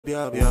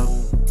Yeah, yeah.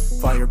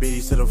 Fire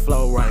bitties to the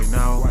flow right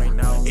now.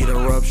 Eat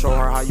her up, show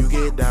her how you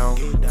get down.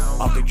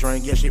 Off the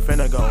drink, yeah, she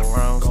finna go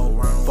round.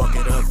 Fuck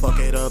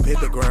it up, hit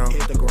the ground.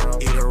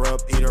 Eat her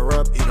up, eat her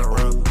up, eat her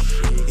up.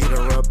 Eat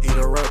her up, eat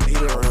her up, eat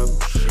her up.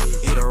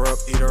 Eat her up,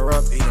 eat her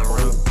up, eat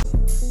her up.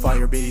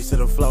 Fire bitties to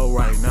the flow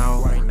right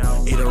now.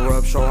 Eat her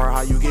up, show her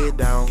how you get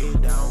down.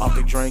 Off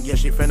the drink, yeah,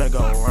 she finna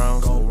go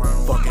round.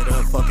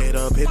 Fuck it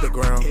up, hit the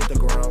ground.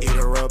 Eat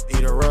her up,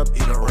 eat her up,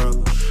 eat her up.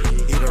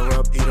 Eat her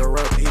up, eat her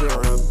up, eat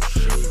her up.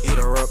 Eat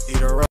her up, eat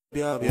her up,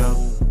 yeah, yeah.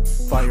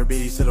 Fire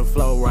bitties to the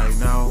flow right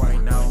now.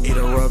 Eat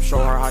her up, show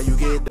her how you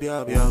get,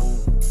 yeah, yeah.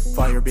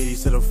 Fire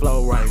bitties to the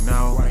flow right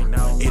now.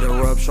 Eat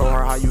her up, show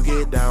her how you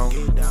get down.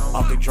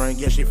 Off the drink,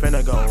 yeah, she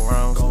finna go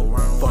round.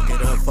 Fuck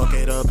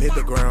it up, hit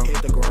the ground.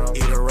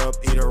 Eat her up,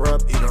 eat her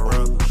up, eat her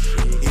up.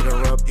 Eat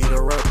her up, eat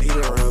her up, eat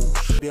her up,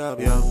 yeah,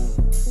 yeah.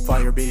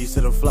 Fire bitties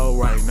to the flow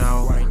right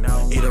now.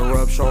 Eat her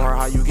up, show her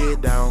how you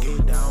get down.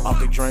 Off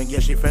the drink, yeah,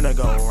 she finna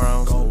go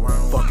round.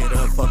 Fuck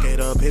it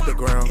up, hit the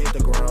ground.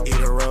 Eat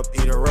her up,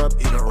 eat her up,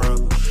 eat her up.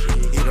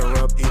 Eat her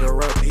up, eat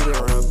her up, eat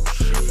her up.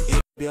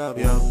 Yeah,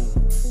 yeah.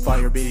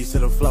 Fire bitties to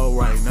the flow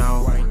right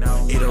now.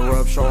 Eat her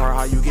up, show her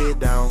how you get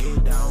down.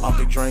 Off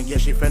the drink, yeah,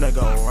 she finna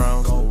go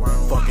round.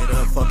 Fuck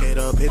it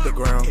up, hit the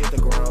ground.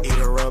 Eat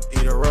her up,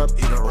 eat her up,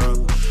 eat her up.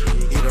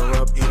 Eat her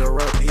up, eat her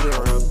up, eat her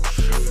up.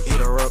 Eat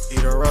her up, eat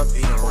her up,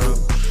 eat her up.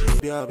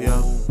 Yeah,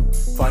 yeah.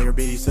 Fire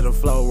bitties to the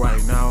flow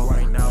right now.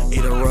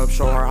 Eat her up,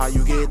 show her how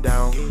you get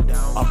down.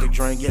 Off the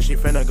drink, yeah, she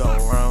finna go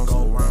round.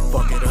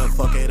 Fuck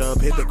it up,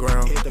 hit the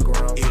ground.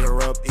 Eat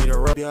her up,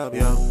 yeah,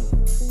 yeah.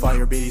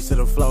 Fire bitties to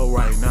the flow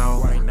right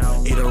now.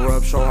 Eat her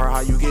up, show her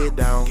how you get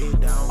down.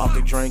 Off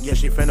the drink, yeah,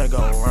 she finna go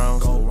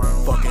round.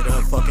 Fuck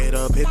it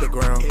up, hit the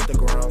ground.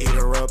 Eat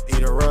her up,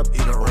 eat her up,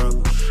 eat her up.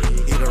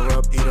 Eat her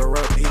up, eat her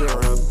up, eat her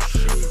up.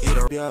 Eat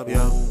her, yeah,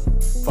 yeah.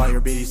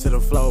 Fire bitties to the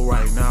flow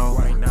right now.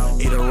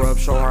 Eat her up,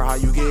 show her how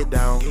you get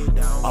down.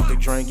 Off the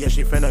drink, yeah,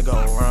 she finna go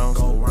round.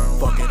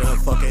 Fuck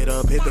it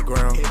up, hit the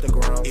ground.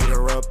 Eat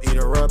her up, eat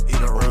her up, eat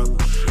her up.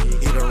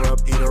 Eat her up,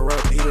 eat her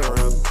up, eat her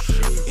up.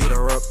 Eat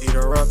her up, eat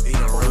her up, eat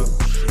her up.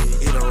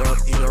 Eat her up,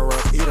 eat her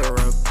up, eat her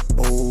up.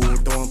 Oh,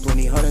 throwing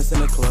plenty hundreds in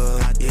the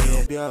club.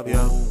 Yeah, yeah,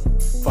 yeah.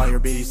 Fire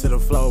bitties to the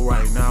flow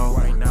right now.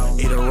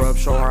 Eat her up,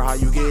 show her how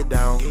you get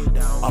down.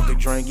 Off the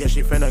drink, yeah,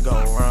 she finna go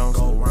round.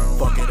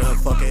 Fuck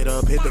it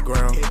up, hit the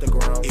ground.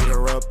 Eat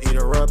her up, eat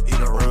her up, eat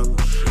her up.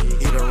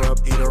 Eat her up,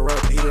 eat her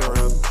up, eat her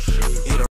up.